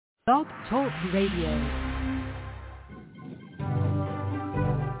Blog Talk Radio.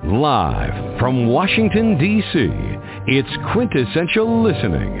 Live from Washington, D.C., it's Quintessential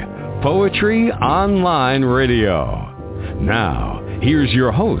Listening, Poetry Online Radio. Now, here's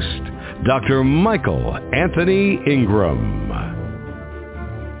your host, Dr. Michael Anthony Ingram.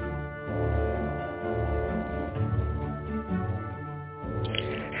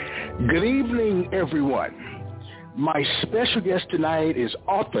 Good evening, everyone. My special guest tonight is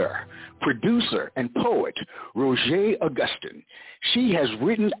author, producer, and poet, Rojé Augustin. She has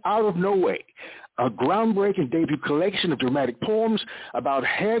written Out of No Way, a groundbreaking debut collection of dramatic poems about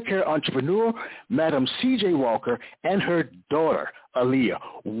hair care entrepreneur Madam C.J. Walker and her daughter, Aaliyah.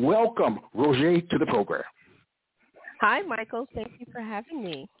 Welcome, Rojé, to the program. Hi, Michael. Thank you for having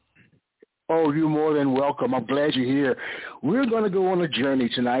me. Oh, you're more than welcome. I'm glad you're here. We're going to go on a journey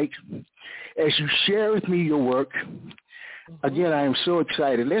tonight as you share with me your work. Again, I am so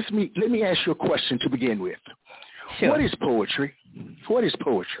excited. Let me ask you a question to begin with. Sure. What is poetry? What is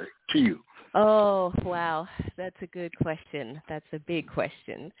poetry to you? Oh, wow. That's a good question. That's a big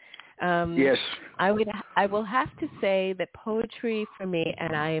question. Yes. I will have to say that poetry for me,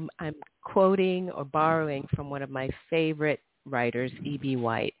 and I'm quoting or borrowing from one of my favorite writers, E.B.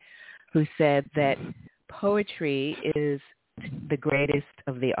 White, who said that poetry is the greatest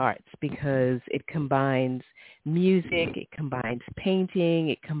of the arts because it combines music, it combines painting,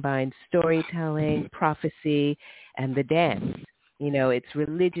 it combines storytelling, prophecy, and the dance. You know, it's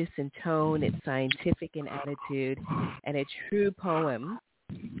religious in tone, it's scientific in attitude, and a true poem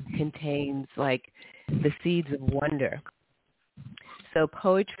contains like the seeds of wonder. So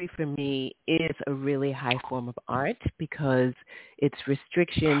poetry for me is a really high form of art because its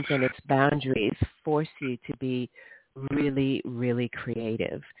restrictions and its boundaries force you to be really, really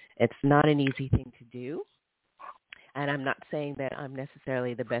creative. It's not an easy thing to do. And I'm not saying that I'm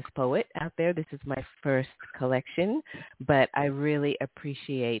necessarily the best poet out there. This is my first collection, but I really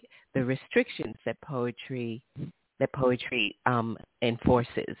appreciate the restrictions that poetry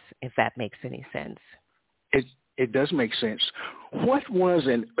enforces, if that makes any sense. It does make sense. What was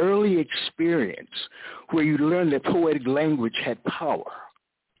an early experience where you learned that poetic language had power?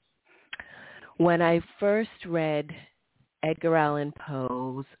 When I first read Edgar Allan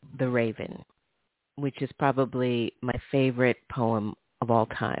Poe's The Raven, which is probably my favorite poem of all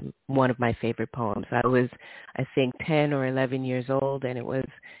time, one of my favorite poems. I was, I think, 10 or 11 years old, and it was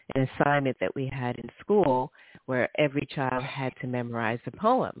an assignment that we had in school where every child had to memorize a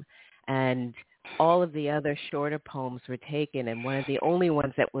poem. And all of the other shorter poems were taken, and one of the only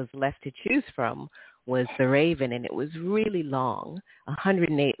ones that was left to choose from was The Raven, and it was really long,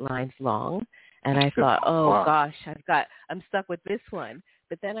 108 lines long. And I thought, oh, wow. Gosh, I'm stuck with this one.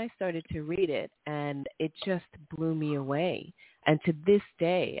 But then I started to read it, and it just blew me away. And to this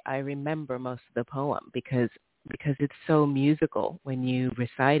day, I remember most of the poem because it's so musical when you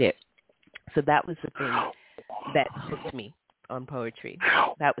recite it. So that was the thing that hooked me on poetry.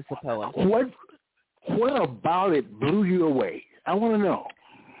 That was the poem. What about it blew you away? I want to know.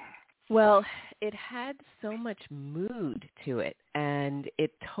 Well, it had so much mood to it, and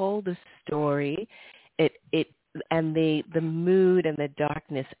it told a story. And the mood and the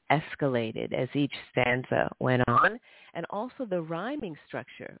darkness escalated as each stanza went on. And also the rhyming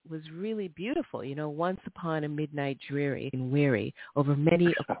structure was really beautiful. You know, once upon a midnight dreary and weary, over many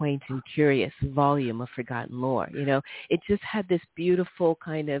a quaint and curious volume of forgotten lore. You know, it just had this beautiful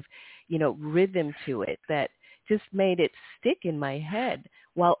kind of, you know, rhythm to it that just made it stick in my head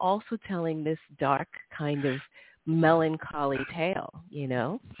while also telling this dark kind of melancholy tale, you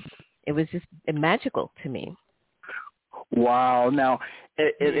know. It was just magical to me. Wow. Now,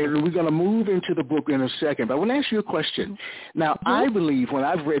 and we're going to move into the book in a second, but I want to ask you a question. Now, I believe when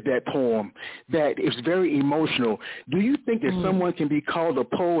I've read that poem that it's very emotional. Do you think that someone can be called a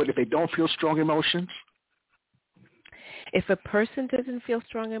poet if they don't feel strong emotions? If a person doesn't feel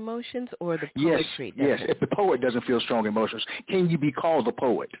strong emotions or the poetry doesn't? Yes, if the poet doesn't feel strong emotions, can you be called a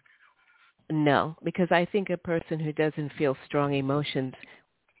poet? No, because I think a person who doesn't feel strong emotions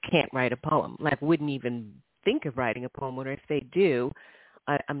can't write a poem, like wouldn't even think of writing a poem, or if they do,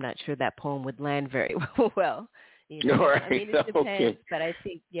 I'm not sure that poem would land very well. You know? Right. I mean, it depends, but I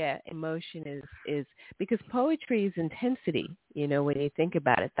think, emotion is because poetry is intensity, you know, when you think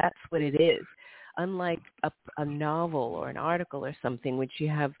about it, that's what it is. Unlike a novel or an article or something, which you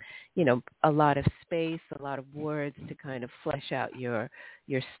have, you know, a lot of space, a lot of words to kind of flesh out your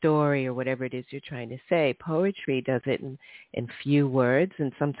story or whatever it is you're trying to say. Poetry does it in few words,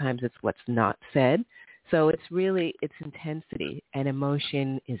 and sometimes it's what's not said. So it's intensity, and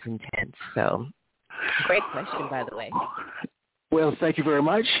emotion is intense. So great question, by the way. Well, thank you very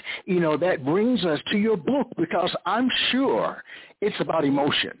much. That brings us to your book, because I'm sure it's about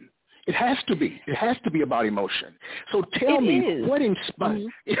emotion. It has to be. It has to be about emotion. So tell me, what inspired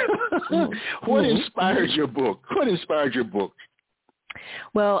what inspired your book? What inspired your book?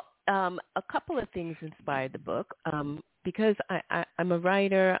 Well, a couple of things inspired the book. Because I'm a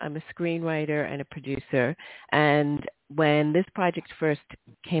writer, I'm a screenwriter and a producer. And when this project first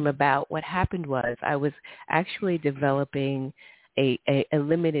came about, what happened was I was actually developing a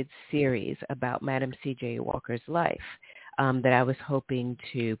limited series about Madam C.J. Walker's life that I was hoping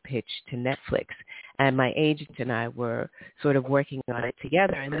to pitch to Netflix. And my agent and I were sort of working on it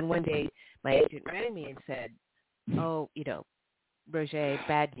together. And then one day my agent rang me and said, oh, Rojé,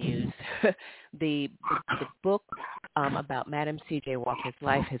 bad news. The book about Madam C.J. Walker's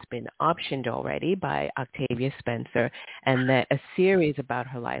life has been optioned already by Octavia Spencer, and that a series about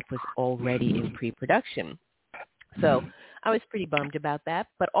her life was already in pre-production. So I was pretty bummed about that,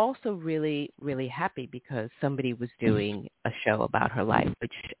 but also really, really happy because somebody was doing a show about her life,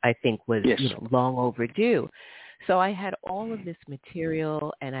 which I think was long overdue. So I had all of this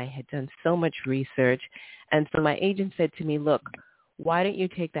material, and I had done so much research. And so my agent said to me, look, why don't you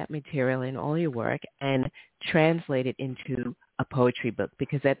take that material and all your work and translate it into a poetry book?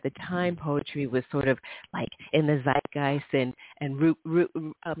 Because at the time, poetry was sort of like in the zeitgeist, and I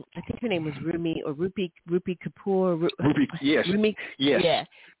think her name was Rupi Kapoor. Rupi, yes. Rumi, yes.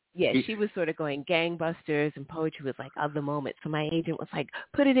 Yeah, she was sort of going gangbusters, and poetry was like of the moment. So my agent was like,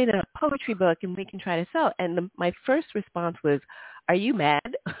 put it in a poetry book and we can try to sell it. And my first response was, are you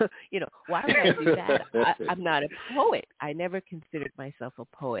mad? Why would I do that? I'm not a poet. I never considered myself a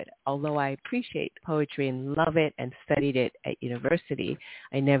poet. Although I appreciate poetry and love it and studied it at university,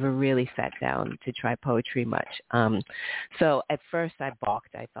 I never really sat down to try poetry much. So at first I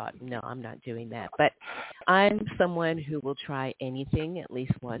balked. I thought, no, I'm not doing that. But I'm someone who will try anything at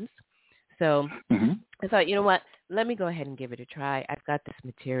least once. So I thought, you know what, let me go ahead and give it a try. I've got this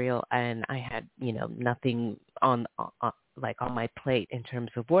material, and I had, nothing on my plate in terms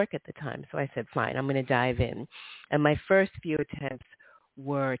of work at the time. So I said, fine, I'm going to dive in. And my first few attempts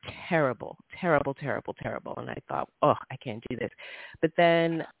were terrible. And I thought, oh, I can't do this. But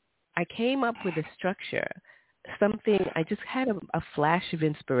then I came up with a structure, I just had a flash of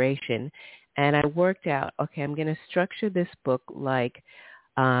inspiration, and I worked out, okay, I'm going to structure this book like,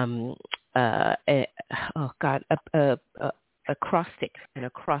 an acrostic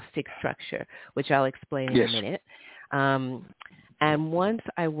structure, which I'll explain in a minute. And once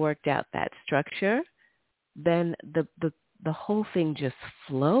I worked out that structure, then the whole thing just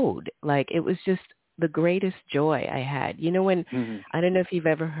flowed. Like, it was just the greatest joy I had. When I don't know if you've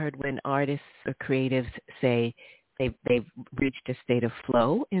ever heard when artists or creatives say they've reached a state of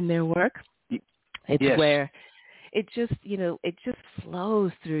flow in their work. It's where it just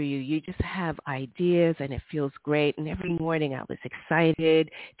flows through you. You just have ideas, and it feels great. And every morning I was excited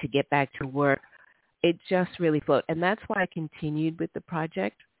to get back to work. It just really flowed. And that's why I continued with the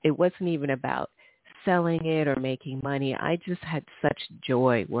project. It wasn't even about selling it or making money. I just had such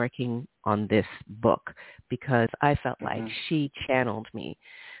joy working on this book because I felt like she channeled me.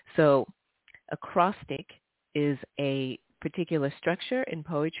 So acrostic is a particular structure in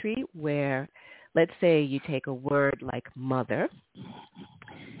poetry where, let's say you take a word like mother,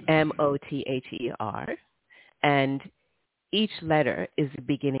 M-O-T-H-E-R, and each letter is the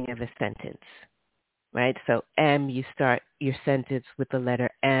beginning of a sentence, right? So M, you start your sentence with the letter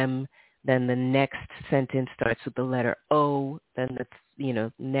M, then the next sentence starts with the letter O, then the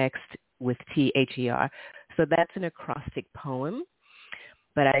next with T-H-E-R. So that's an acrostic poem,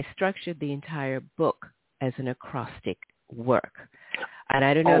 but I structured the entire book as an acrostic work. And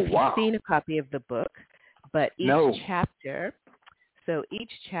I don't know if you've seen a copy of the book, but each chapter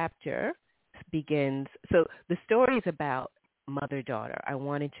begins, so the story is about mother-daughter. I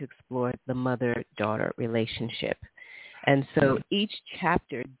wanted to explore the mother-daughter relationship. And so each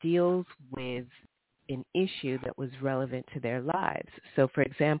chapter deals with an issue that was relevant to their lives. So, for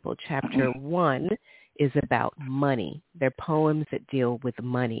example, chapter 1 is about money. They're poems that deal with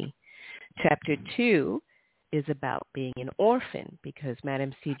money. Chapter 2 is about being an orphan because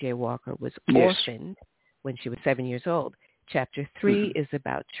Madam C.J. Walker was orphaned when she was 7 years old. Chapter 3 is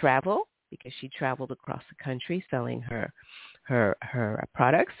about travel because she traveled across the country selling her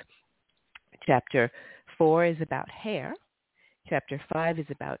products. Chapter 4 is about hair. Chapter 5 is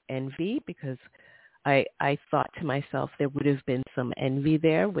about envy because I thought to myself there would have been some envy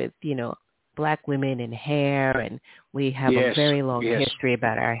there with, Black women and hair, and we have a very long history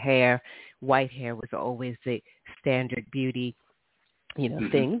about our hair. White hair was always the standard beauty,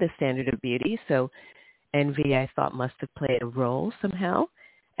 thing, the standard of beauty. So envy, I thought, must have played a role somehow.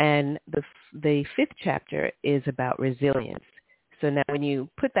 And the fifth chapter is about resilience. So now when you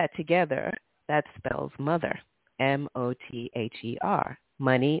put that together, that spells mother, M-O-T-H-E-R,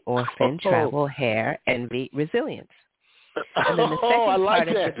 money, orphan, travel, hair, envy, resilience. And then the second part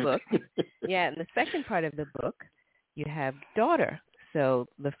of the book, in the second part of the book, you have daughter. So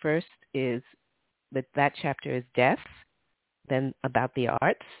the first is that chapter is death, then about the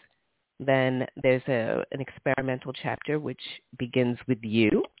arts. Then there's an experimental chapter which begins with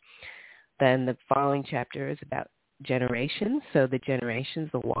you. Then the following chapter is about generations. So the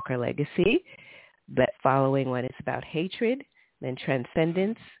generations, the Walker legacy. That following one is about hatred, then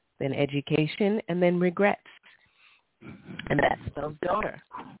transcendence, then education, and then regrets. And that spells daughter.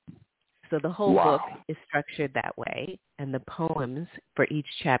 So the whole book is structured that way, and the poems for each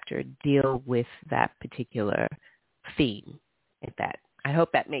chapter deal with that particular theme. I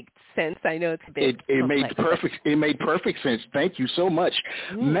hope that makes sense. I know it's a bit complex. It made perfect sense. Thank you so much.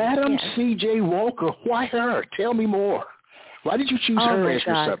 Madam C.J. Walker, why her? Tell me more. Why did you choose her as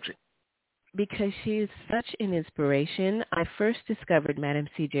your subject? Because she is such an inspiration. I first discovered Madam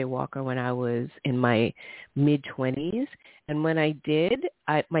C.J. Walker when I was in my mid-20s. And when I did,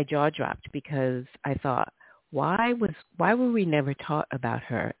 my jaw dropped because I thought, why were we never taught about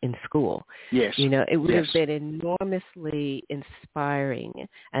her in school? Yes. It would have been enormously inspiring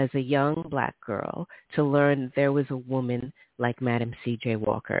as a young black girl to learn there was a woman like Madam C.J.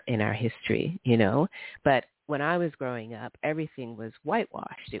 Walker in our history, But when I was growing up, everything was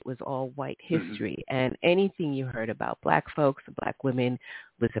whitewashed. It was all white history. And anything you heard about black folks, black women,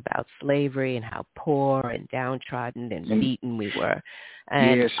 was about slavery and how poor and downtrodden and beaten we were.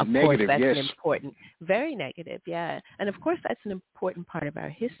 And of course, that's an important, very negative, And of course, that's an important part of our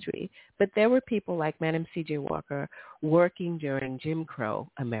history. But there were people like Madam C.J. Walker working during Jim Crow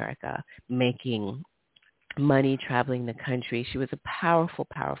America, making money, traveling the country. She was a powerful,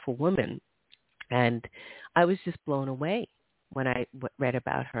 powerful woman. And I was just blown away when I read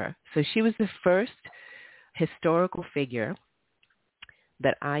about her. So she was the first historical figure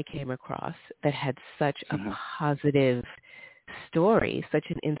that I came across that had such a positive story, such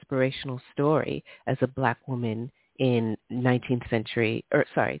an inspirational story as a black woman in early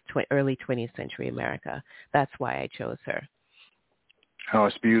 20th century America. That's why I chose her. Oh,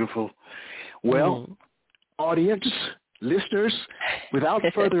 it's beautiful. Well, audience, listeners, without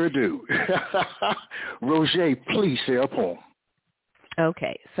further ado, Rojé, please say a poem.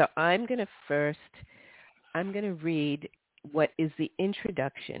 Okay, so I'm going to read what is the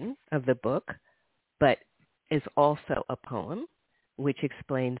introduction of the book, but is also a poem, which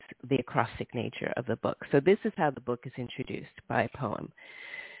explains the acrostic nature of the book. So this is how the book is introduced by a poem.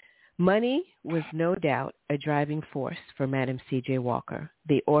 Money was no doubt a driving force for Madam C.J. Walker,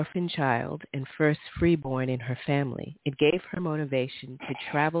 the orphan child and first freeborn in her family. It gave her motivation to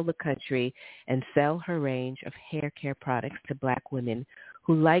travel the country and sell her range of hair care products to black women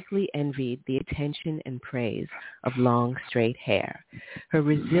who likely envied the attention and praise of long, straight hair. Her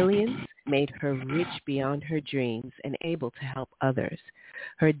resilience made her rich beyond her dreams and able to help others.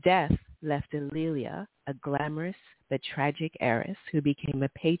 Her death left Alelia, a glamorous but tragic heiress who became a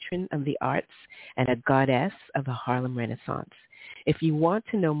patron of the arts and a goddess of the Harlem Renaissance. If you want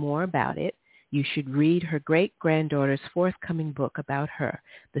to know more about it, you should read her great-granddaughter's forthcoming book about her,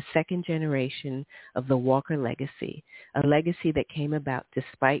 The Second Generation of the Walker Legacy, a legacy that came about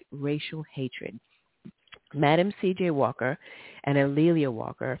despite racial hatred. Madam C.J. Walker and Alelia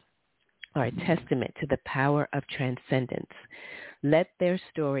Walker are a testament to the power of transcendence. Let their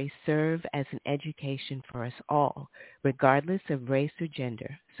story serve as an education for us all, regardless of race or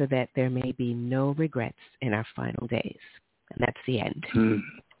gender, so that there may be no regrets in our final days. And that's the end.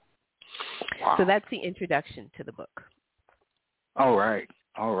 Wow. So that's the introduction to the book. All right.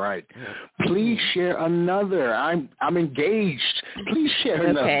 Please share another. I'm engaged. Please share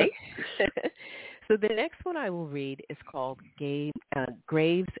another. Okay. So the next one I will read is called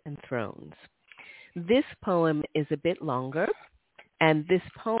Graves and Thrones. This poem is a bit longer, and this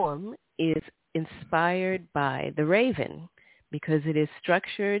poem is inspired by The Raven because it is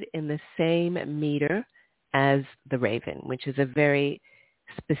structured in the same meter as The Raven, which is a very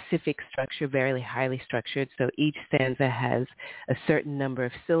specific structure, very highly structured. So each stanza has a certain number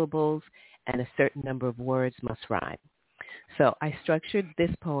of syllables and a certain number of words must rhyme. So I structured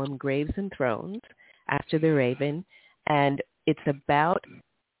this poem, Graves and Thrones, after The Raven, and it's about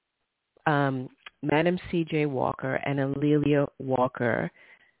Madam C.J. Walker and Alelia Walker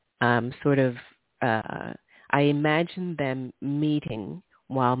I imagine them meeting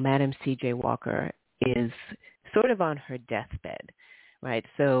while Madam C.J. Walker is sort of on her deathbed, right?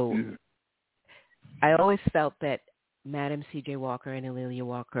 So I always felt that Madam C.J. Walker and A'Lelia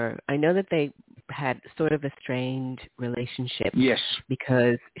Walker, I know that they had sort of a strained relationship. Yes.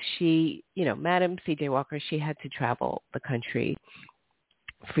 Because she, Madam C.J. Walker, she had to travel the country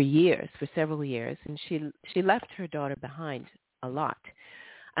for several years, and she left her daughter behind a lot.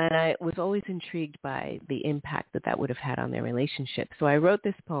 And I was always intrigued by the impact that would have had on their relationship. So I wrote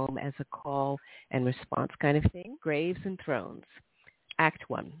this poem as a call and response kind of thing. Graves and Thrones, Act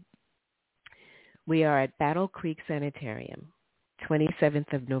 1. We are at Battle Creek Sanitarium,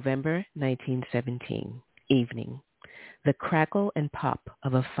 27th of November, 1917, evening. The crackle and pop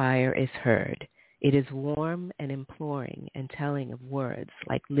of a fire is heard. It is warm and imploring and telling of words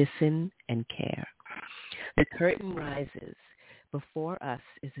like listen and care. The curtain rises. Before us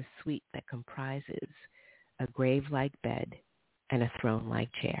is a suite that comprises a grave-like bed and a throne-like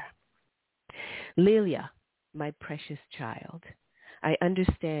chair. Lelia, my precious child, I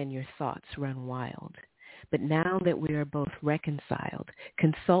understand your thoughts run wild, but now that we are both reconciled,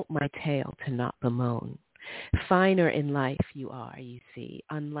 consult my tale to not bemoan. Finer in life you are, you see,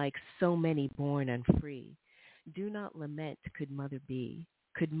 unlike so many born unfree. Do not lament, could mother be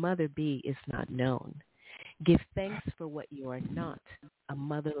is not known. Give thanks for what you are not, a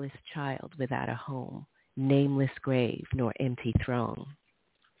motherless child without a home, nameless grave nor empty throne.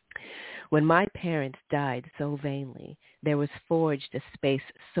 When my parents died so vainly, there was forged a space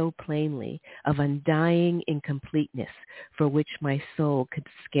so plainly of undying incompleteness for which my soul could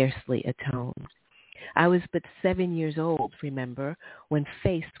scarcely atone. I was but 7 years old, remember, when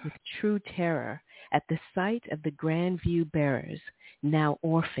faced with true terror at the sight of the grand view bearers, now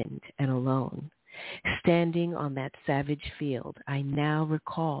orphaned and alone. Standing on that savage field, I now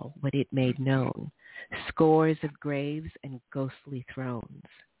recall what it made known, scores of graves and ghostly thrones.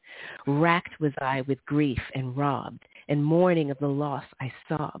 Racked was I with grief and robbed, and mourning of the loss I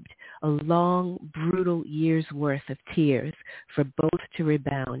sobbed, a long, brutal year's worth of tears for both to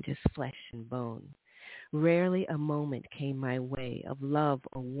rebound as flesh and bone. Rarely a moment came my way of love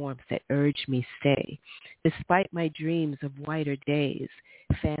or warmth that urged me stay, despite my dreams of whiter days,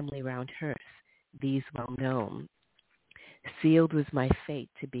 family round hearth, these well known. Sealed was my fate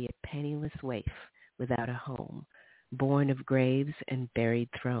to be a penniless waif without a home, born of graves and buried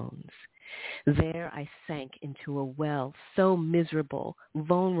thrones. There I sank into a well so miserable,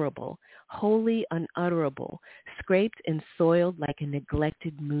 vulnerable, wholly unutterable, scraped and soiled like a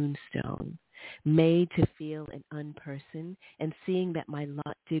neglected moonstone. Made to feel an unperson, and seeing that my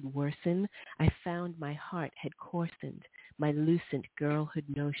lot did worsen, I found my heart had coarsened, my lucent girlhood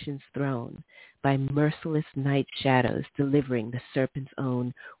notions thrown, by merciless night shadows delivering the serpent's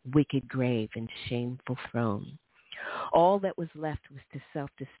own wicked grave and shameful throne. All that was left was to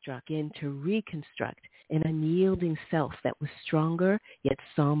self-destruct and to reconstruct an unyielding self that was stronger, yet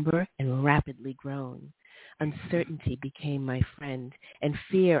somber and rapidly grown. Uncertainty became my friend, and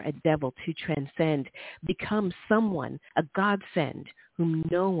fear a devil to transcend, become someone, a godsend, whom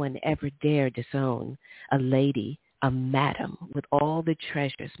no one ever dared disown, a lady, a madam, with all the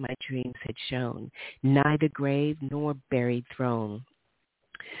treasures my dreams had shown, neither grave nor buried throne.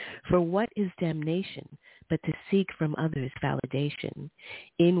 For what is damnation but to seek from others validation?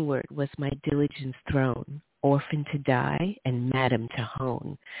 Inward was my diligence thrown, orphan to die and madam to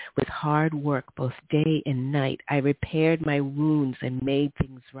hone. With hard work both day and night, I repaired my wounds and made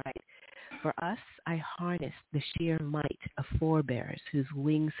things right. For us, I harnessed the sheer might of forebears whose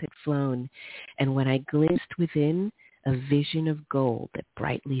wings had flown, and when I glimpsed within, a vision of gold that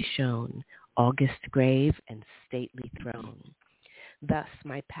brightly shone, august grave and stately throne. Thus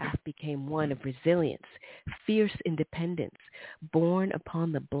my path became one of resilience, fierce independence, born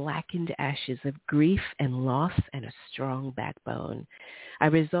upon the blackened ashes of grief and loss and a strong backbone. I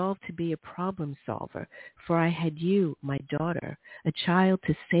resolved to be a problem solver, for I had you, my daughter, a child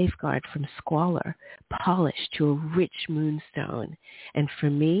to safeguard from squalor, polished to a rich moonstone, and for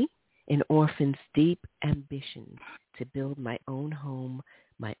me, an orphan's deep ambition to build my own home,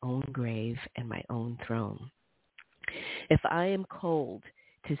 my own grave, and my own throne. If I am cold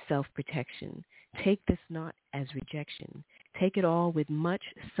to self-protection, take this not as rejection. Take it all with much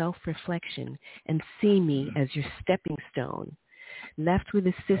self-reflection and see me as your stepping stone. Left with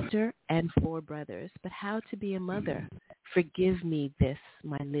a sister and 4 brothers, but how to be a mother? Forgive me this,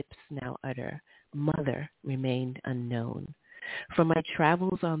 my lips now utter. Mother remained unknown. For my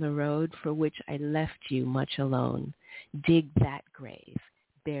travels on the road for which I left you much alone, dig that grave,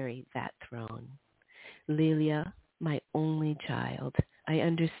 bury that throne. Lelia, my only child, I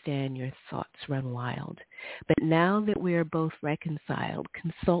understand your thoughts run wild. But now that we are both reconciled,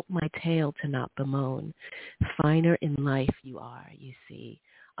 consult my tale to not bemoan. Finer in life you are, you see,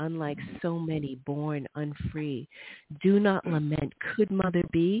 unlike so many born unfree. Do not lament, could mother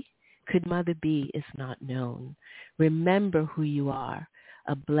be? Could mother be is not known. Remember who you are,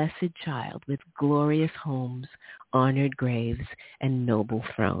 a blessed child with glorious homes, honored graves, and noble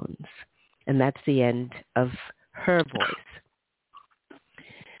thrones. And that's the end of her voice.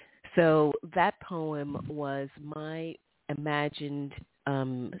 So that poem was my imagined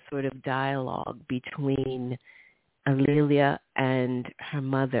sort of dialogue between Alelia and her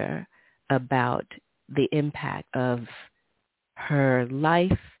mother about the impact of her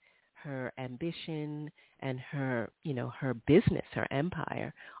life, her ambition, and her, her business, her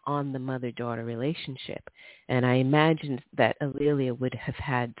empire on the mother-daughter relationship. And I imagined that Alelia would have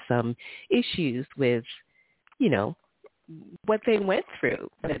had some issues with, what they went through,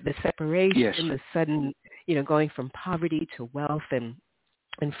 the separation, Yes. the sudden, going from poverty to wealth, and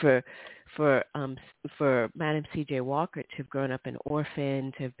for Madam C.J. Walker to have grown up an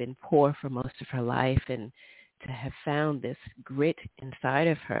orphan, to have been poor for most of her life, and to have found this grit inside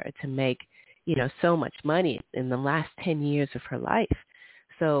of her to make, so much money in the last 10 years of her life.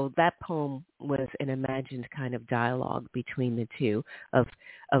 So that poem was an imagined kind of dialogue between the two of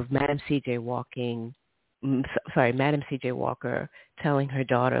Madam C.J. Walker telling her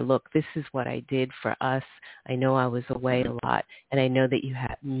daughter, look, this is what I did for us. I know I was away a lot, and I know that you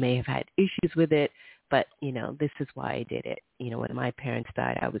may have had issues with it, but, this is why I did it. When my parents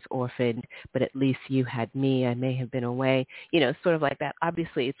died, I was orphaned, but at least you had me. I may have been away, sort of like that.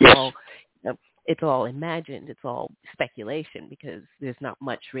 Obviously, it's all imagined. It's all speculation because there's not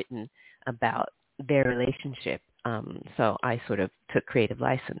much written about their relationship. So I sort of took creative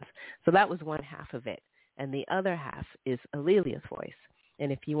license. So that was one half of it. And the other half is Alelia's voice.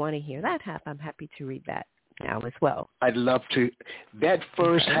 And if you want to hear that half, I'm happy to read that now as well. I'd love to. That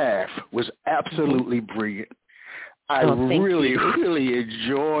first half was absolutely brilliant. I really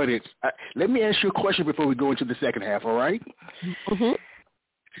enjoyed it. Let me ask you a question before we go into the second half, all right? Mm-hmm.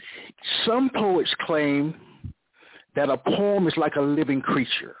 Some poets claim that a poem is like a living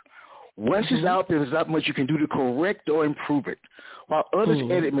creature. Once it's out there, there's not much you can do to correct or improve it, while others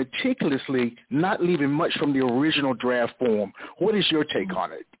edit meticulously, not leaving much from the original draft form. What is your take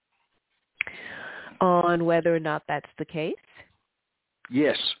on it? On whether or not that's the case?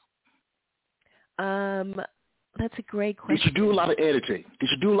 Yes. That's a great question. Did you do a lot of editing?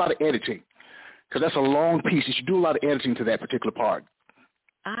 Because that's a long piece. Did you do a lot of editing to that particular part?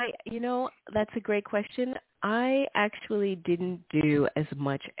 That's a great question. I actually didn't do as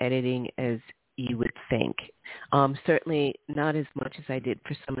much editing as you would think. Certainly not as much as I did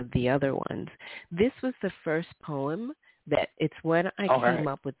for some of the other ones. This was the first poem that it's when I came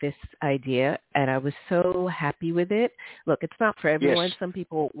up with this idea, and I was so happy with it. Look, it's not for everyone. Yes. Some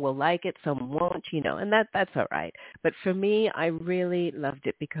people will like it, some won't, and that's all right. But for me, I really loved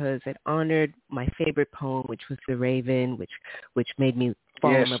it because it honored my favorite poem, which was The Raven, which made me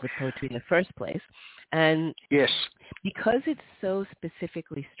fall in love with poetry in the first place. And because it's so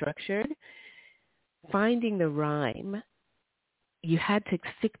specifically structured, finding the rhyme, you had to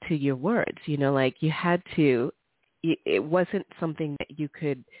stick to your words, you had to. It wasn't something that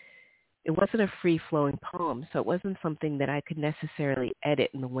it wasn't a free-flowing poem, so it wasn't something that I could necessarily edit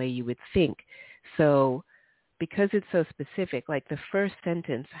in the way you would think. So because it's so specific, like the first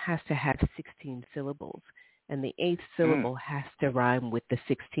sentence has to have 16 syllables, and the 8th syllable has to rhyme with the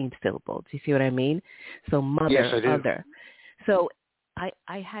 16th syllable. Do you see what I mean? So mother, yes, I do. other. So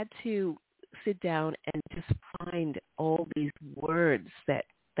I had to sit down and just find all these words that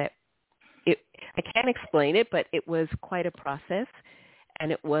I can't explain it, but it was quite a process,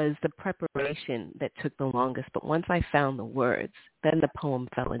 and it was the preparation that took the longest. But once I found the words, then the poem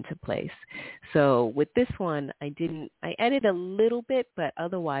fell into place. So with this one, I edited a little bit, but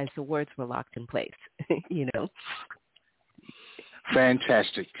otherwise the words were locked in place,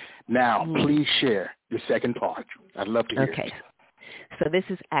 Fantastic. Now, please share the second part. I'd love to hear it. Okay. So this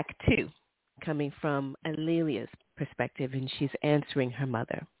is Act 2, coming from Alelia's perspective, and she's answering her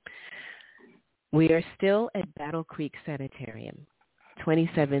mother. We are still at Battle Creek Sanitarium,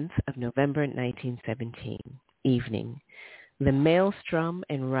 27th of November, 1917, evening. The maelstrom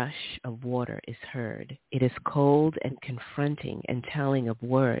and rush of water is heard. It is cold and confronting and telling of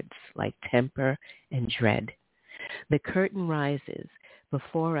words like temper and dread. The curtain rises.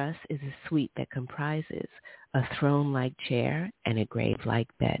 Before us is a suite that comprises a throne-like chair and a grave-like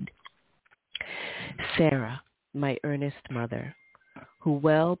bed. Sarah, my earnest mother, who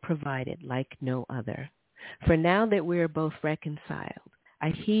well provided like no other. For now that we are both reconciled, I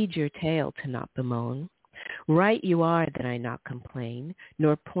heed your tale to not bemoan. Right you are that I not complain,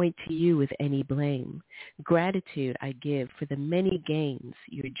 nor point to you with any blame. Gratitude I give for the many gains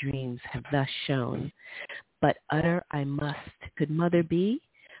your dreams have thus shown. But utter I must, could mother be?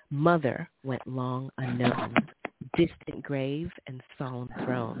 Mother went long unknown, distant grave and solemn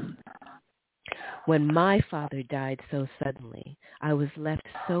throne. When my father died so suddenly, I was left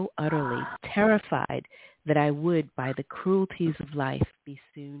so utterly terrified that I would by the cruelties of life be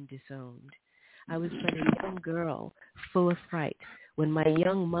soon disowned. I was but a young girl, full of fright, when my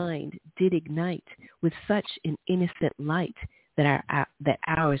young mind did ignite with such an innocent light that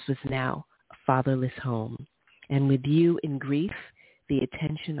ours was now a fatherless home. And with you in grief, the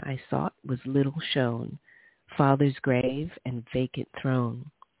attention I sought was little shown, father's grave and vacant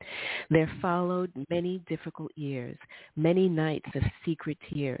throne. There followed many difficult years, many nights of secret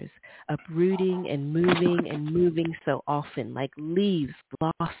tears, uprooting and moving so often, like leaves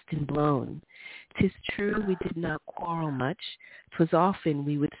lost and blown. 'Tis true we did not quarrel much, 'twas often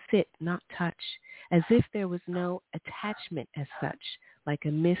we would sit, not touch, as if there was no attachment as such, like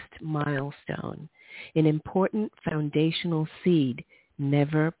a missed milestone, an important foundational seed,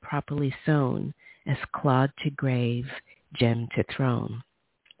 never properly sown, as clod to grave, gem to throne.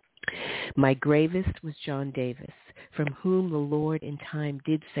 My gravest was John Davis, from whom the Lord in time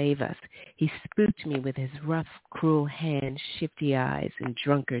did save us. He spooked me with his rough, cruel hand, shifty eyes, and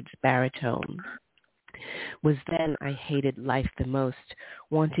drunkard's baritone. Was then I hated life the most,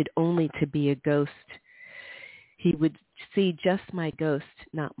 wanted only to be a ghost. He would see just my ghost,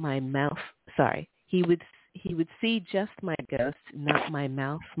 not my mouth. He would see just my ghost, not my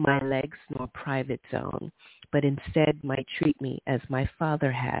mouth, my legs, nor private zone, but instead might treat me as my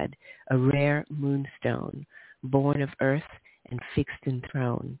father had, a rare moonstone, born of earth and fixed in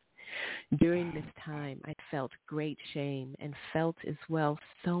throne. During this time I felt great shame, and felt as well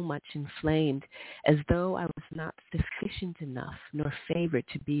so much inflamed, as though I was not sufficient enough, nor favored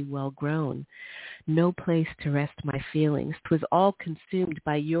to be well grown. No place to rest my feelings, 'twas all consumed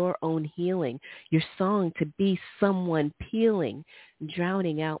by your own healing, your song to be someone pealing,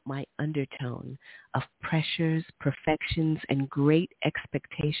 drowning out my undertone of pressures, perfections, and great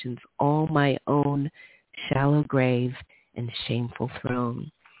expectations, all my own, shallow grave and shameful throne.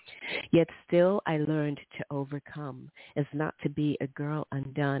 Yet still I learned to overcome, as not to be a girl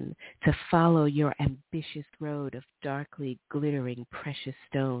undone, to follow your ambitious road of darkly glittering precious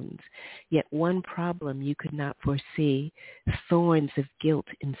stones. Yet one problem you could not foresee, thorns of guilt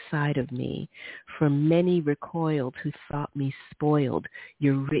inside of me. From many recoiled who thought me spoiled,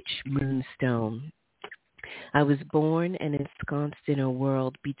 your rich moonstone. I was born and ensconced in a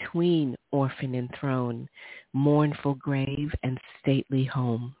world between orphan and throne, mournful grave and stately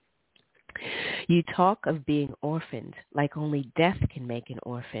home. You talk of being orphaned, like only death can make an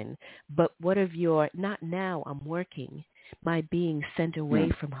orphan. But what of your, not now I'm working, my being sent away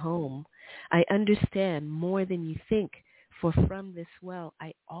from home? I understand more than you think, for from this well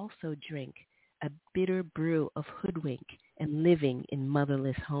I also drink, a bitter brew of hoodwink and living in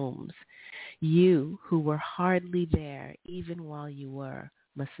motherless homes. You, who were hardly there even while you were,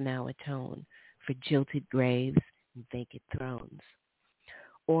 must now atone for jilted graves and vacant thrones.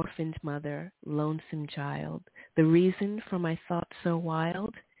 Orphaned mother, lonesome child, the reason for my thoughts so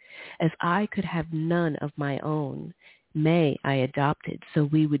wild? As I could have none of my own, May I adopted so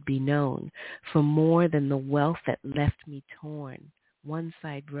we would be known for more than the wealth that left me torn, one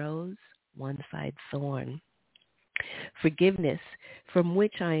side rose, one side thorn. Forgiveness, from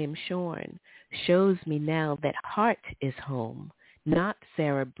which I am shorn, shows me now that heart is home, not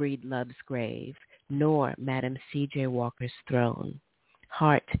Sarah Breedlove's grave, nor Madam C.J. Walker's throne.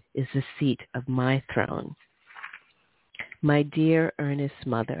 Heart is the seat of my throne. My dear earnest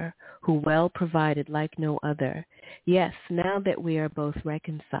mother, who well provided like no other, yes, now that we are both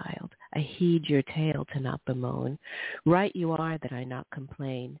reconciled, I heed your tale to not bemoan. Right you are that I not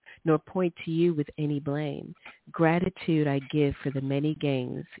complain, nor point to you with any blame. Gratitude I give for the many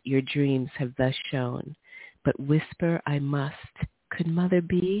gains your dreams have thus shown. But whisper I must, could mother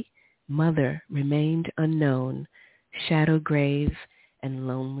be? Mother remained unknown, shadow grave and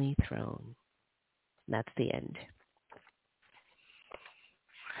lonely throne. That's the end.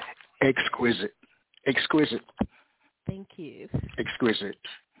 Exquisite. Exquisite. Thank you. Exquisite.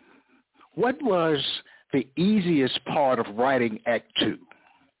 What was the easiest part of writing Act Two?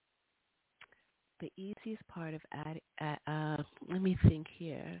 The easiest part of let me think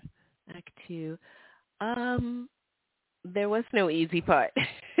here. Act Two. There was no easy part.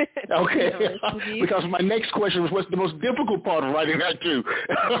 Okay, because my next question was, what's the most difficult part of writing that too?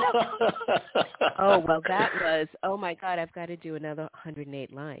 Oh, well, that was, oh my God, I've got to do another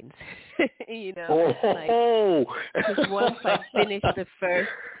 108 lines. Because once I finished the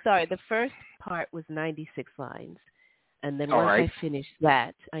first part was 96 lines. And then once I finished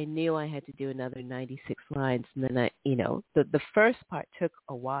that, I knew I had to do another 96 lines. And then the first part took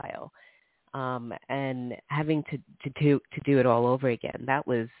a while. And having to do it all over again, that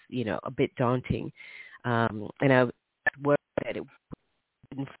was, a bit daunting. And I worried that it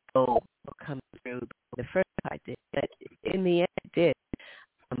didn't flow or come through the first part did, but in the end it did.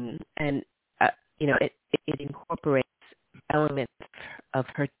 It incorporates elements of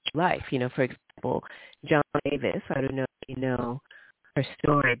her life. For example, John Davis, I don't know if you know her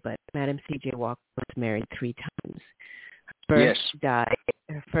story, but Madam C.J. Walker was married 3 times.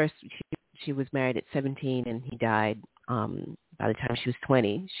 She was married at 17 and he died by the time she was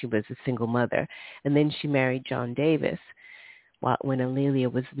 20. She was a single mother. And then she married John Davis when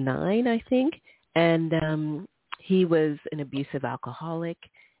A'Lelia was 9, I think. And he was an abusive alcoholic.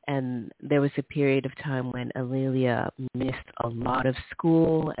 And there was a period of time when A'Lelia missed a lot of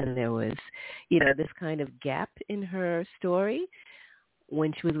school. And there was, this kind of gap in her story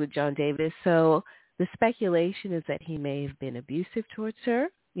when she was with John Davis. So the speculation is that he may have been abusive towards her.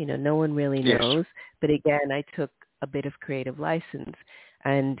 No one really knows. But again, I took a bit of creative license.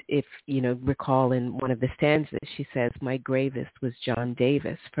 And if, recall in one of the stanzas, she says, "My gravest was John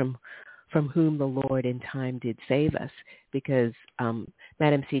Davis, from whom the Lord in time did save us," because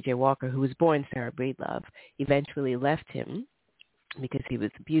Madam C.J. Walker, who was born Sarah Breedlove, eventually left him because he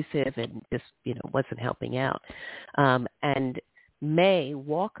was abusive and just, wasn't helping out. And May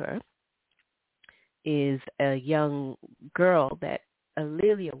Walker is a young girl that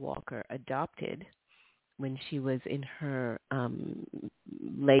A'Lelia Walker adopted when she was in her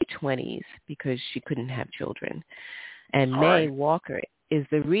late 20s because she couldn't have children. And May Walker is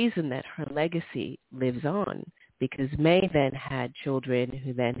the reason that her legacy lives on, because May then had children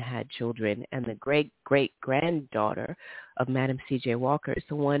who then had children, and the great-great-granddaughter of Madam C.J. Walker is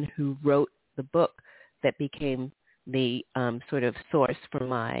the one who wrote the book that became the sort of source for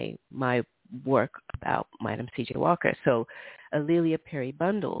my work about Madam C.J. Walker. So A'Lelia Perry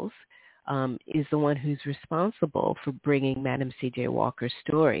Bundles is the one who's responsible for bringing Madam C.J. Walker's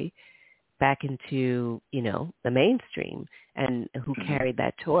story back into, the mainstream, and who carried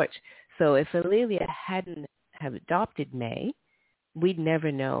that torch. So if A'Lelia hadn't have adopted May, we'd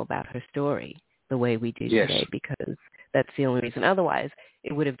never know about her story the way we do today, because that's the only reason. Otherwise,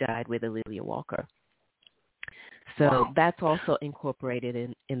 it would have died with A'Lelia Walker. So that's also incorporated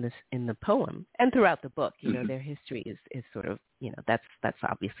in the poem and throughout the book. Their history is sort of, that's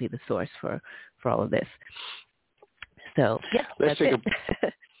obviously the source for all of this. So let's take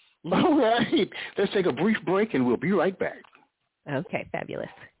all right. Let's take a brief break and we'll be right back. Okay, fabulous.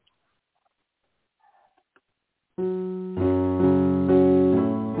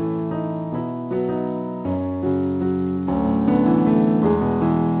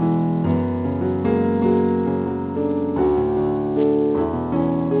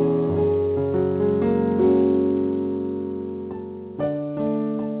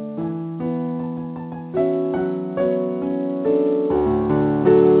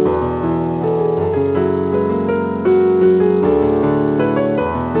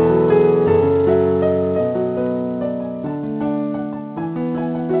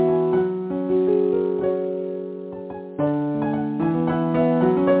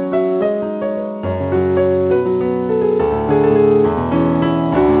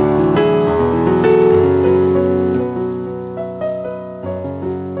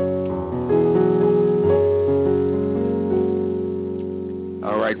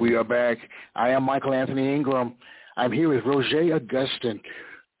 I am Michael Anthony Ingram. I'm here with Rojé Augustin.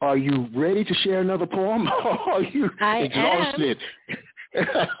 Are you ready to share another poem? Or are you exhausted? No,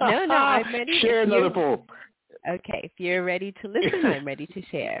 I'm ready. Share another poem. Okay, if you're ready to listen, I'm ready to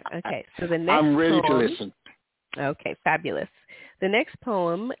share. Okay, so the next I'm ready poem, to listen. Okay, fabulous. The next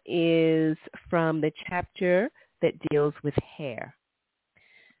poem is from the chapter that deals with hair.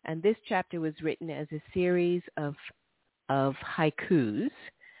 And this chapter was written as a series of haikus,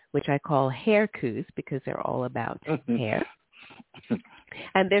 which I call hairkus because they're all about hair.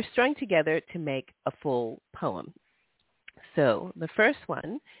 And they're strung together to make a full poem. So the first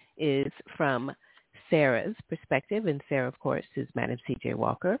one is from Sarah's perspective, and Sarah, of course, is Madam C.J.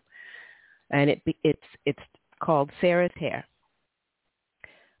 Walker. And it's called Sarah's Hair.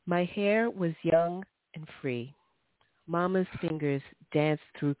 My hair was young and free. Mama's fingers danced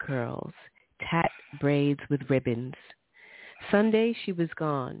through curls, tat braids with ribbons. Sunday she was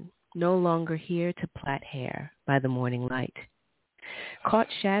gone, no longer here to plait hair by the morning light. Caught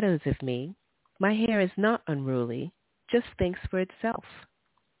shadows of me, my hair is not unruly, just thinks for itself.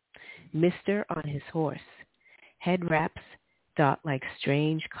 Mister on his horse, head wraps dot like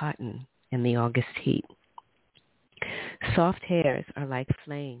strange cotton in the August heat. Soft hairs are like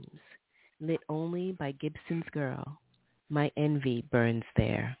flames, lit only by Gibson's girl. My envy burns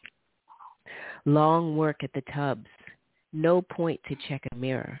there. Long work at the tubs, no point to check a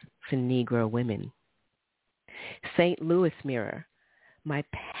mirror for Negro women. St. Louis mirror, my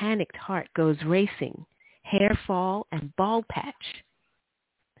panicked heart goes racing, hair fall and bald patch.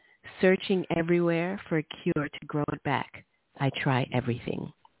 Searching everywhere for a cure to grow it back, I try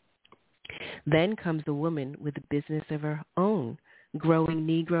everything. Then comes the woman with a business of her own, growing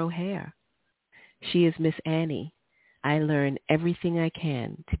Negro hair. She is Miss Annie. I learn everything I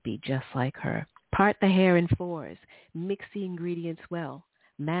can to be just like her. Part the hair in fours, mix the ingredients well,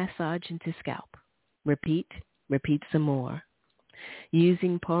 massage into scalp. Repeat some more.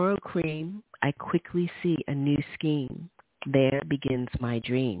 Using Poro cream, I quickly see a new scheme. There begins my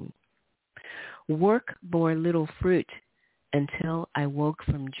dream. Work bore little fruit until I woke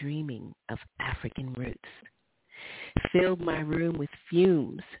from dreaming of African roots. Filled my room with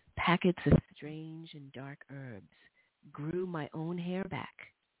fumes, packets of strange and dark herbs. Grew my own hair back.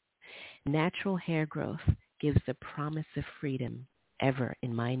 Natural hair growth gives the promise of freedom ever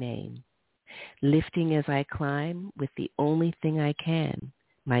in my name. Lifting as I climb with the only thing I can,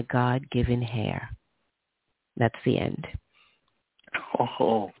 my God-given hair. That's the end.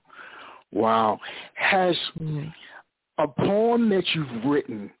 Oh, wow. Has a poem that you've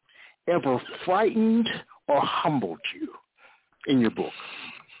written ever frightened or humbled you in your book?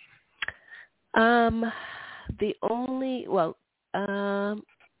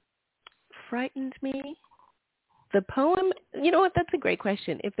 Frightened me. The poem, you know what, that's a great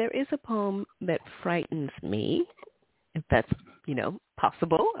question. If there is a poem that frightens me, if that's,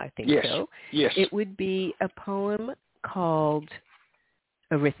 possible, I think so. Yes. It would be a poem called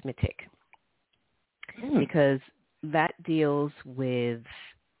Arithmetic, because that deals with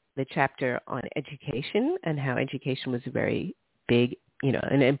the chapter on education and how education was a very big,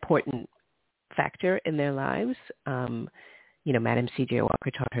 an important factor in their lives. Madam C.J.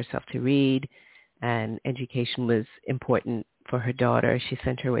 Walker taught herself to read, and education was important for her daughter. She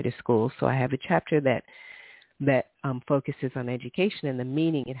sent her away to school. So I have a chapter that focuses on education and the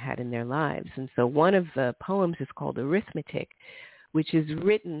meaning it had in their lives. And so one of the poems is called Arithmetic, which is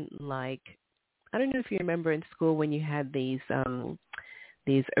written like, I don't know if you remember in school when you had these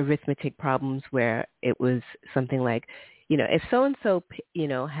arithmetic problems where it was something like, if so-and-so,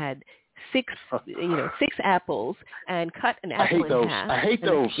 had six apples and cut an apple in half. I hate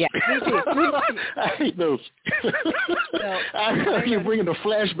those. Yeah, me too. I hate those. You're bringing a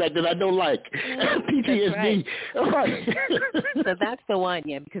flashback that I don't like. PTSD. Right. So that's the one,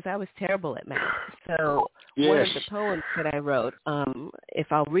 because I was terrible at math. So one of the poems that I wrote,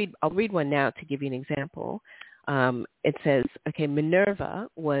 I'll read one now to give you an example. It says, Minerva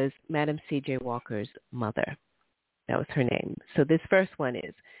was Madam C.J. Walker's mother. That was her name. So this first one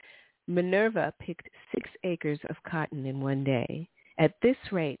is, Minerva picked 6 acres of cotton in one day. At this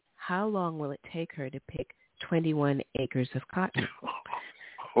rate, how long will it take her to pick 21 acres of cotton?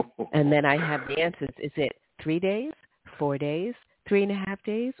 And then I have the answers. Is it 3 days, 4 days, 3.5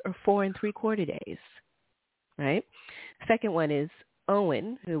 days, or 4 3/4 days? Right? Second one is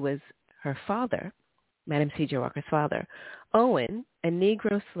Owen, who was her father, Madam C.J. Walker's father. Owen, a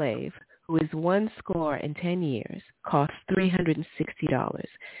Negro slave, who is 110 years, costs $360.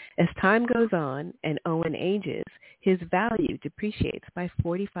 As time goes on and Owen ages, his value depreciates by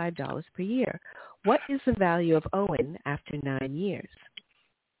 $45 per year. What is the value of Owen after 9 years?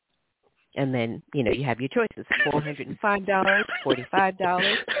 And then, you have your choices, $405,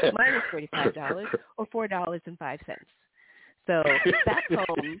 $45, minus $45, or $4.05. So that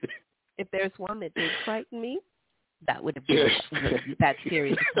poem, if there's one that did frighten me, that would have been that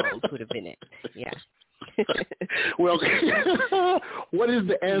series of poems would have been it. Yeah. Well, what is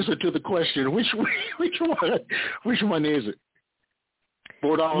the answer to the question? Which one is it?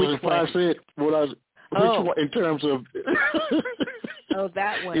 $4.05. Which one in terms of?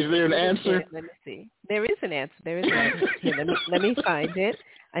 That one. Is there an answer? Let me see. There is an answer. Here, let me find it.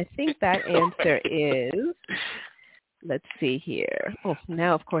 I think that answer is. Let's see here. Oh,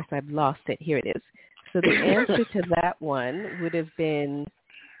 now of course I've lost it. Here it is. So the answer to that one would have been,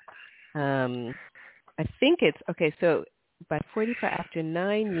 I think it's, so by 45, after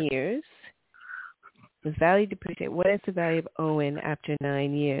 9 years, the value depreciate. What is the value of Owen after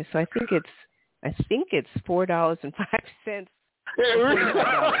 9 years? So I think it's I think it's $4.05.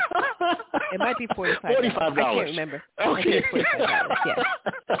 $45. It might be $45. $45. I can't remember. Okay. I think $45.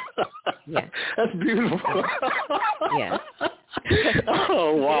 Yeah. That's beautiful. Yeah.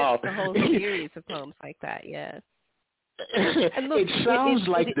 Oh, wow. The whole series of poems like that. Yeah. And look, it sounds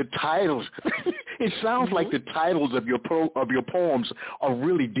like the titles. It sounds like the titles of your poems are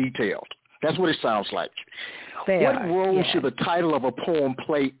really detailed. That's what it sounds like. What role should the title of a poem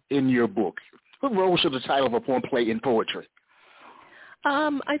play in your book? What role should the title of a poem play in poetry?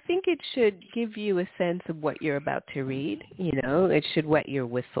 I think it should give you a sense of what you're about to read. It should wet your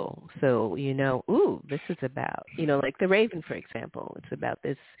whistle. So, ooh, this is about, like the raven, for example. It's about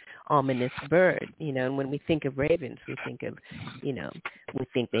this ominous bird, and when we think of ravens, we think of, we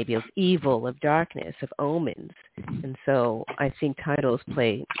think maybe of evil, of darkness, of omens. And so I think titles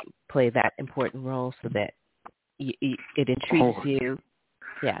play that important role so that it intrigues you.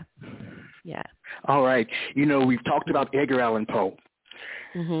 Yeah. Yeah. All right. We've talked about Edgar Allan Poe.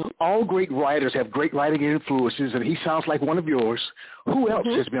 Mm-hmm. All great writers have great writing influences, and he sounds like one of yours. Who else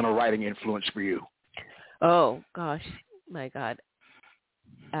has been a writing influence for you? Oh, gosh. My God.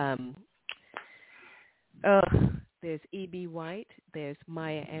 There's E.B. White. There's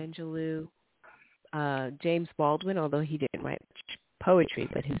Maya Angelou. James Baldwin, although he didn't write poetry,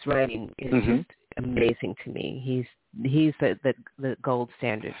 but his writing is just amazing to me. He's the gold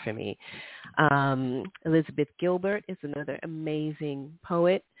standard for me. Elizabeth Gilbert is another amazing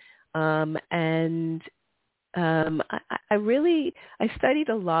poet. I studied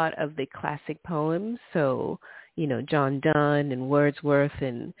a lot of the classic poems. So, John Donne and Wordsworth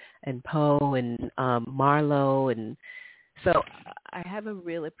and Poe and Marlowe. And so I have a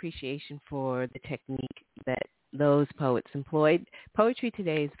real appreciation for the technique that those poets employed. Poetry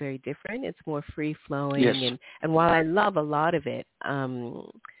today is very different. It's more free-flowing. Yes. And while I love a lot of it,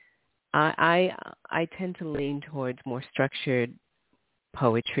 I tend to lean towards more structured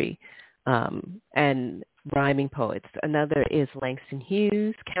poetry and rhyming poets. Another is Langston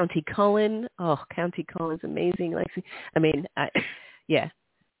Hughes, County Cullen. Oh, County Cullen's amazing.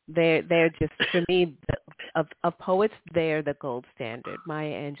 They're just, for me, of poets, they're the gold standard.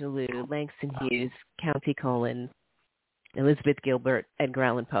 Maya Angelou, Langston Hughes, County Cullen, Elizabeth Gilbert, Edgar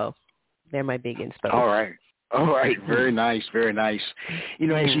Allan Poe. They're my big inspiration. All right. Very nice, very nice. As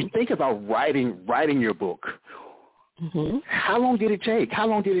you think about writing your book, how long did it take?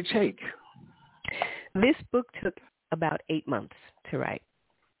 This book took about 8 months to write.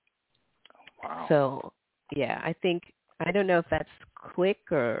 Wow. So, I think, I don't know if that's quick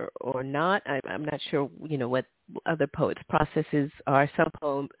or not. I'm not sure, what other poets' processes are. Some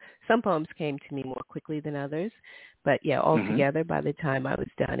poems came to me more quickly than others. But, altogether, by the time I was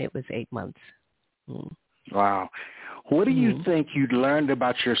done, it was 8 months. Wow. What do you think you learned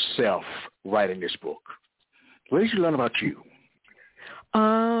about yourself writing this book? What did you learn about you?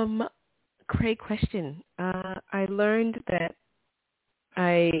 Great question. I learned that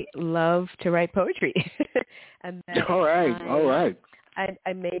I love to write poetry. And that all right.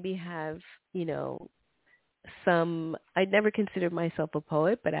 I maybe have, I'd never considered myself a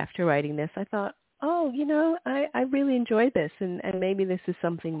poet, but after writing this, I thought, I really enjoy this, and maybe this is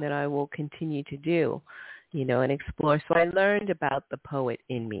something that I will continue to do, and explore. So I learned about the poet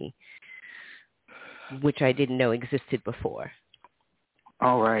in me, which I didn't know existed before.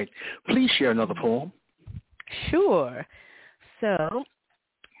 All right. Please share another poem. Sure. So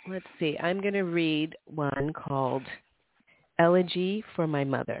let's see. I'm going to read one called Elegy for My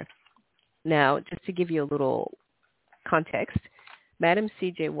Mother. Now, just to give you a little context, Madam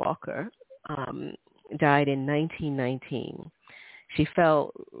C.J. Walker died in 1919. She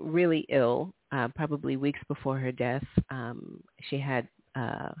fell really ill, probably weeks before her death. She had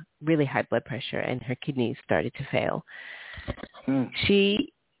really high blood pressure, and her kidneys started to fail.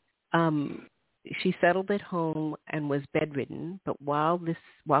 She settled at home and was bedridden, but while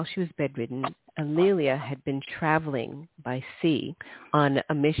she was bedridden, Amelia had been traveling by sea on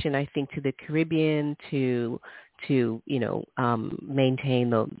a mission, I think, to the Caribbean to maintain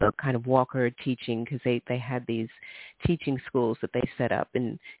the kind of Walker teaching, because they had these teaching schools that they set up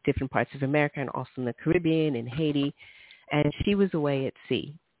in different parts of America and also in the Caribbean and Haiti. And she was away at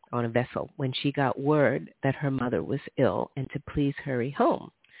sea on a vessel when she got word that her mother was ill and to please hurry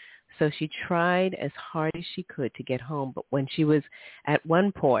home. So she tried as hard as she could to get home, but when she was at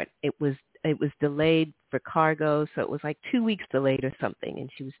one port, it was delayed for cargo, so it was like 2 weeks delayed or something, and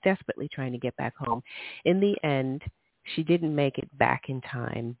she was desperately trying to get back home. In the end, she didn't make it back in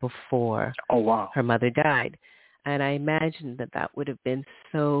time before her mother died. And I imagine that would have been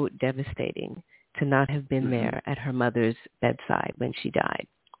so devastating to not have been there at her mother's bedside when she died.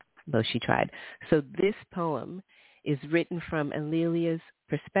 though she tried. So this poem is written from Alelia's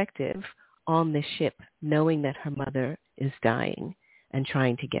perspective on the ship, knowing that her mother is dying and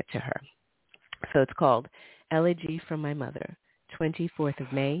trying to get to her. So it's called Elegy from My Mother, 24th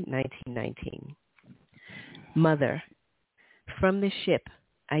of May, 1919. Mother, from the ship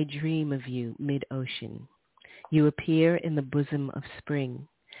I dream of you mid-ocean. You appear in the bosom of spring.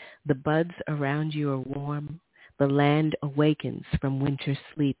 The buds around you are warm. The land awakens from winter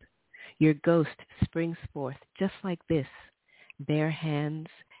sleep. Your ghost springs forth just like this, bare hands,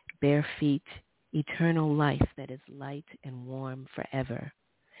 bare feet, eternal life that is light and warm forever.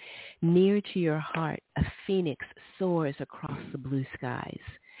 Near to your heart, a phoenix soars across the blue skies.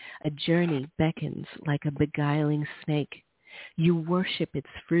 A journey beckons like a beguiling snake. You worship its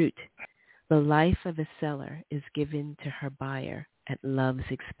fruit. The life of a seller is given to her buyer at love's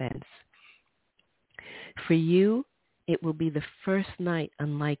expense. For you, it will be the first night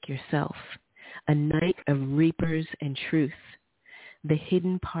unlike yourself, a night of reapers and truth. The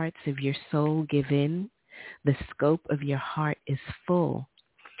hidden parts of your soul give in. The scope of your heart is full.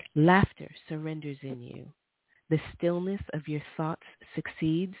 Laughter surrenders in you. The stillness of your thoughts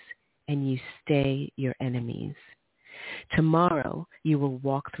succeeds, and you stay your enemies. Tomorrow you will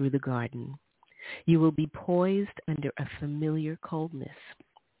walk through the garden. You will be poised under a familiar coldness.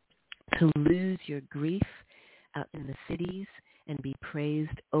 To lose your grief out in the cities and be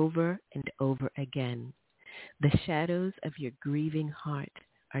praised over and over again. The shadows of your grieving heart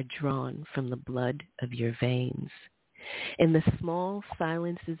are drawn from the blood of your veins. In the small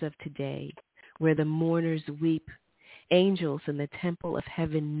silences of today, where the mourners weep, angels in the temple of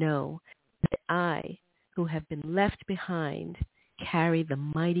heaven know that I, who have been left behind, carry the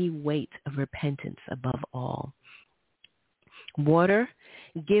mighty weight of repentance above all. Water,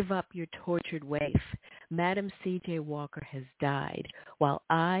 give up your tortured waif. Madam C.J. Walker has died, while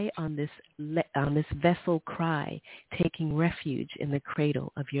I on this vessel cry, taking refuge in the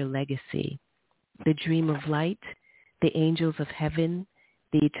cradle of your legacy. The dream of light, the angels of heaven,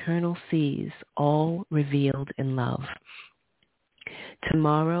 the eternal seas, all revealed in love.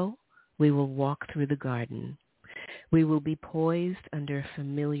 Tomorrow we will walk through the garden. We will be poised under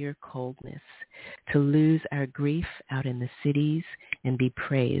familiar coldness, to lose our grief out in the cities and be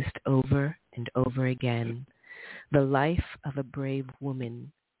praised over and over again. The life of a brave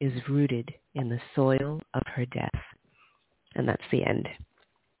woman is rooted in the soil of her death. And that's the end.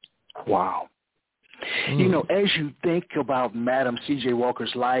 Wow. You know, as you think about Madam C.J.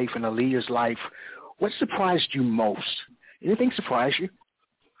 Walker's life and Aaliyah's life, what surprised you most? Anything surprised you?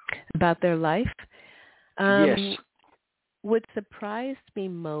 About their life? Yes. What surprised me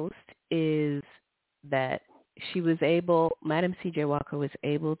most is that Madam C.J. Walker was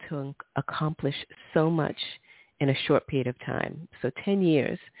able to accomplish so much in a short period of time. So 10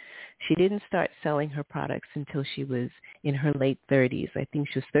 years. She didn't start selling her products until she was in her late 30s. I think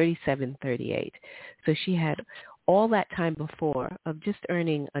she was 37, 38. So she had all that time before of just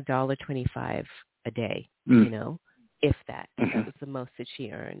earning $1.25 a day, you know, if that. That was the most that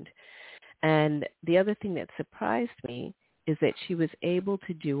she earned. And the other thing that surprised me is that she was able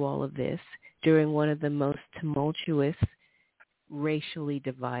to do all of this during one of the most tumultuous, racially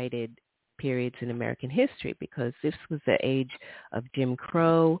divided periods in American history, because this was the age of Jim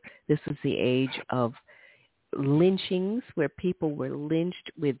Crow. This was the age of lynchings, where people were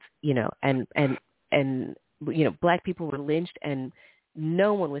lynched with, you know, and you know, black people were lynched, and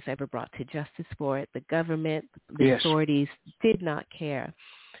no one was ever brought to justice for it. The government, the authorities did not care.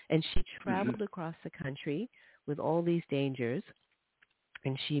 And she traveled across the country with all these dangers,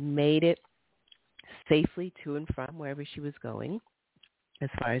 and she made it safely to and from wherever she was going, as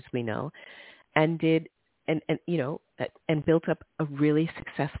far as we know, and did you know, and built up a really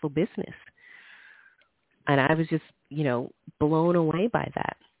successful business. And I was just, you know, blown away by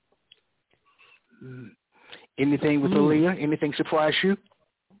that. Anything with Aaliyah? Anything surprise you?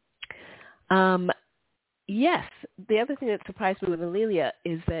 Yes. The other thing that surprised me with Aaliyah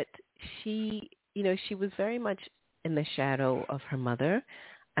is that she, you know, she was very much in the shadow of her mother.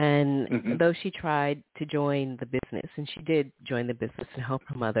 And though she tried to join the business, and she did join the business and help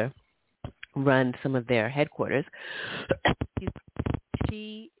her mother run some of their headquarters,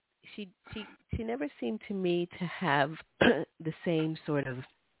 she never seemed to me to have the same sort of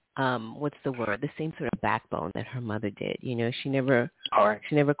the same sort of backbone that her mother did. You know, she never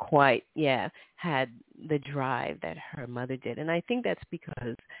quite had the drive that her mother did. And I think that's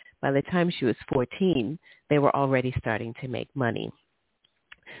because by the time she was 14, they were already starting to make money.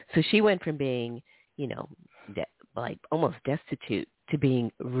 So she went from being, you know, like almost destitute to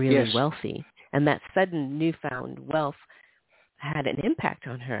being really wealthy. And that sudden newfound wealth had an impact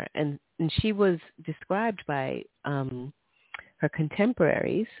on her. And she was described by her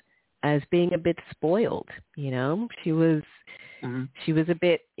contemporaries as being a bit spoiled. She was a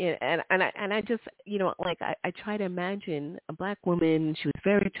bit, and I just, like I try to imagine a Black woman. She was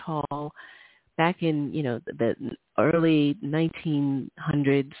very tall back in, the early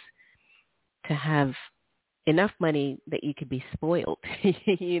 1900s, to have enough money that you could be spoiled,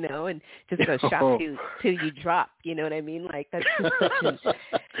 and just go shop till you drop. You know what I mean? Like, that's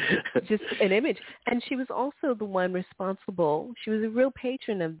just an image. And she was also the one responsible. She was a real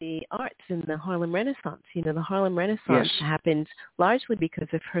patron of the arts in the Harlem Renaissance. The Harlem Renaissance happened largely because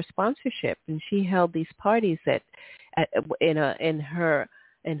of her sponsorship, and she held these parties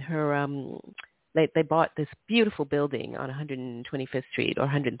They bought this beautiful building on 125th Street or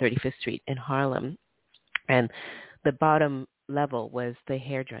 135th Street in Harlem. And the bottom level was the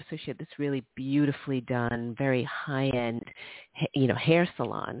hairdresser. She had this really beautifully done, very high-end, hair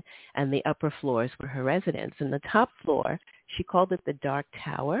salon. And the upper floors were her residence. And the top floor, she called it the Dark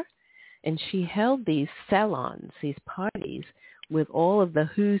Tower. And she held these salons, these parties, with all of the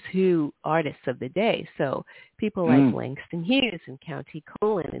who's who artists of the day. So people like Langston Hughes and County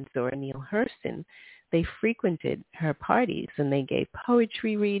Cullen and Zora Neale Hurston, they frequented her parties, and they gave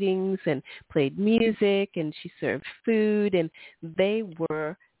poetry readings and played music, and she served food, and they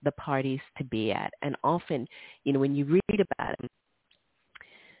were the parties to be at. And often, when you read about them,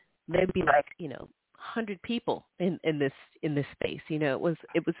 there'd be like, 100 people in this space. It was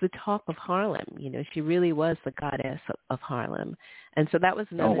the talk of Harlem. She really was the goddess of Harlem. And so that was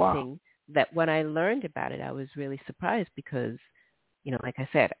another thing that when I learned about it, I was really surprised because, like I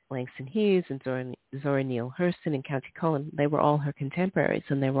said, Langston Hughes and Zora Neale Hurston and County Cullen, they were all her contemporaries,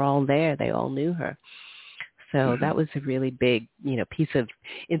 and they were all there. They all knew her. So that was a really big, piece of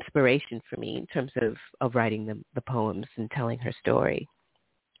inspiration for me in terms of writing the poems and telling her story.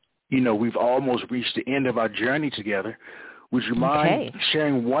 We've almost reached the end of our journey together. Would you mind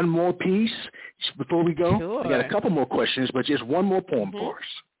sharing one more piece before we go? Sure. I got a couple more questions, but just one more poem for us.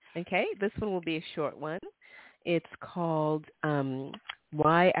 Okay, this one will be a short one. It's called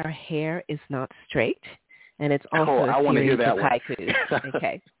Why Our Hair Is Not Straight, and it's also a series of haikus.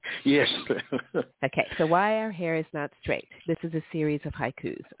 Okay. Yes. Okay, so Why Our Hair Is Not Straight. This is a series of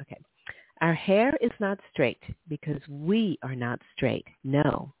haikus. Okay. Our hair is not straight because we are not straight.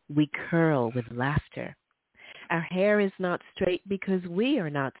 No, we curl with laughter. Our hair is not straight because we are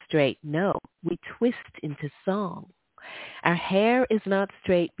not straight. No, we twist into song. Our hair is not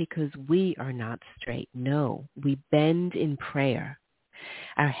straight because we are not straight. No, we bend in prayer.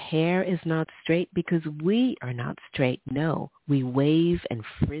 Our hair is not straight because we are not straight. No, we wave and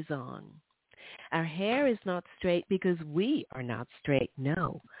frizz on. Our hair is not straight because we are not straight.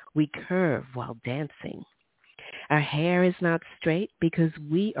 No, we curve while dancing. Our hair is not straight because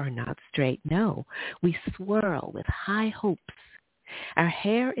we are not straight. No, we swirl with high hopes. Our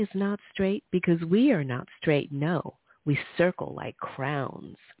hair is not straight because we are not straight. No, we circle like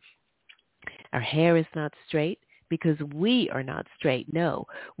crowns. Our hair is not straight because we are not straight. No,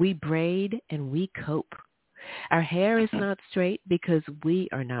 we braid and we cope. Our hair is not straight because we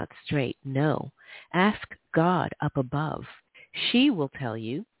are not straight. No, ask God up above. She will tell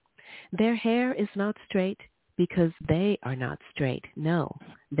you. Their hair is not straight because they are not straight. No,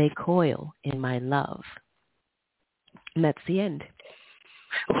 they coil in my love. And that's the end.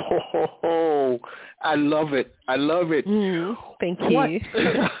 Oh, I love it. I love it. Thank you.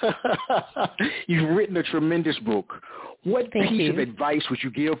 You've written a tremendous book. What piece of advice would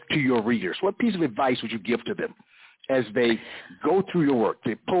you give to your readers? What piece of advice would you give to them as they go through your work,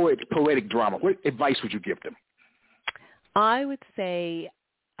 the poetic drama? What advice would you give them? I would say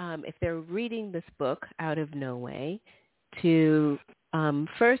if they're reading this book out of No Way, to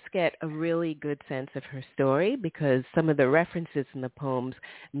first get a really good sense of her story, because some of the references in the poems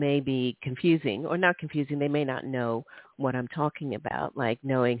may be confusing or not confusing. They may not know what I'm talking about, like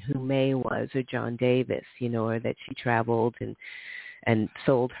knowing who May was or John Davis, or that she traveled and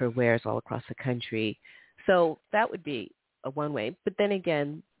sold her wares all across the country. So that would be one way. But then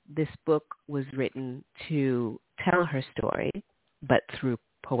again, this book was written to tell her story, but through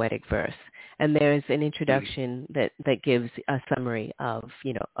poetic verse. And there's an introduction that gives a summary of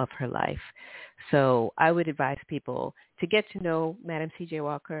her life. So I would advise people to get to know Madam C.J.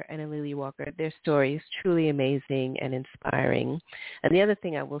 Walker and Lily Walker. Their story is truly amazing and inspiring. And the other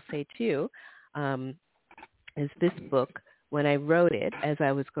thing I will say, too, is this book, when I wrote it, as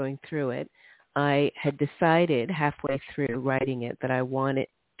I was going through it, I had decided halfway through writing it that I want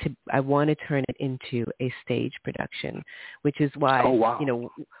to turn it into a stage production, which is why,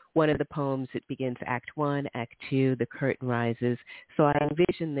 one of the poems, it begins Act 1, Act 2, the curtain rises. So I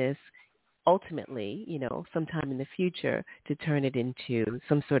envision this ultimately, sometime in the future to turn it into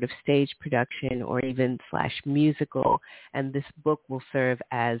some sort of stage production or even / musical. And this book will serve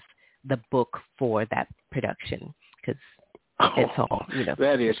as the book for that production because it's all,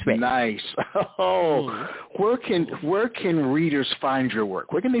 That is nice. Where can readers find your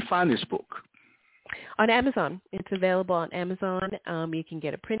work? Where can they find this book? On Amazon. It's available on Amazon. You can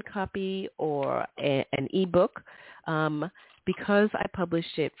get a print copy or an ebook. Because I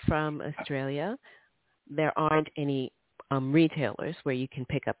published it from Australia, there aren't any retailers where you can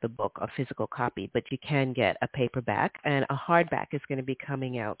pick up the book, a physical copy, but you can get a paperback, and a hardback is going to be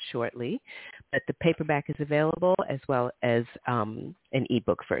coming out shortly. But the paperback is available as well as an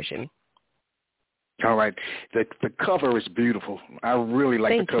ebook version. All right. The cover is beautiful. I really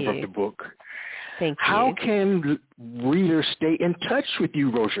like the cover of the book. Thank you. How can readers stay in touch with you,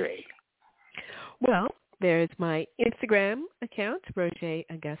 Rojé? Well, there's my Instagram account, Rojé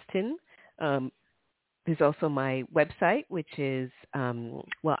Augustin. There's also my website, which is,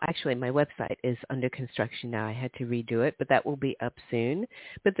 actually my website is under construction now. I had to redo it, but that will be up soon.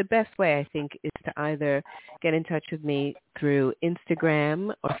 But the best way, I think, is to either get in touch with me through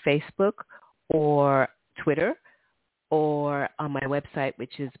Instagram or Facebook or Twitter or on my website,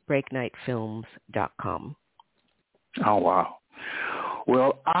 which is breaknightfilms.com. Oh, wow.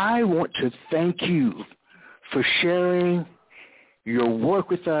 Well, I want to thank you for sharing your work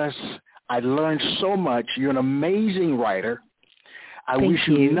with us. I learned so much. You're an amazing writer. I wish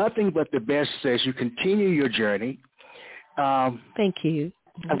you nothing but the best as you continue your journey. Thank you.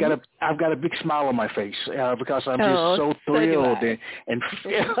 I've got a big smile on my face because I'm just so thrilled and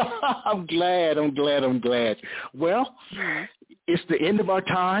I'm glad. Well, it's the end of our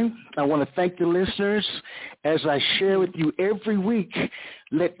time. I want to thank the listeners as I share with you every week.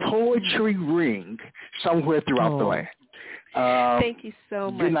 Let poetry ring somewhere throughout the land. Thank you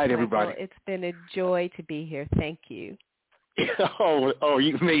so much. Good night, everybody. Michael. It's been a joy to be here. Thank you. Oh,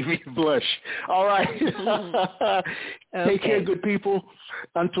 you made me blush. All right. Take care, good people.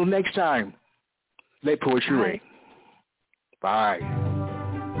 Until next time, let poetry ring. Bye.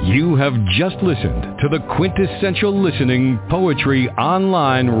 You have just listened to the Quintessential Listening Poetry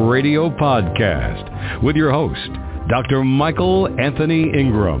Online Radio Podcast with your host, Dr. Michael Anthony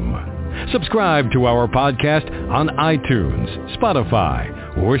Ingram. Subscribe to our podcast on iTunes, Spotify,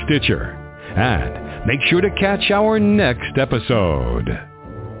 or Stitcher. And make sure to catch our next episode.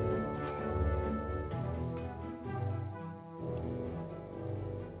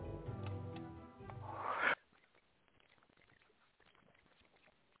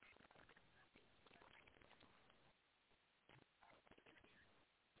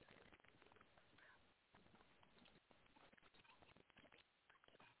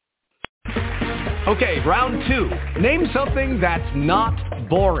 Okay, round 2. Name something that's not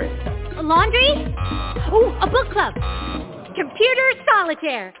boring. A laundry? Ooh, a book club. Computer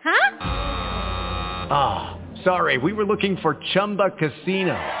solitaire, huh? Ah, sorry, we were looking for Chumba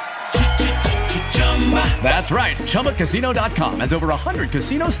Casino. That's right, ChumbaCasino.com has over 100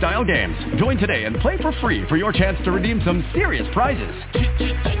 casino-style games. Join today and play for free for your chance to redeem some serious prizes.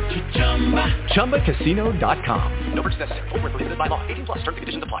 ChumbaCasino.com. No purchase necessary. Void where prohibited by law. 18+ terms and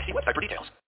conditions apply. See website for details.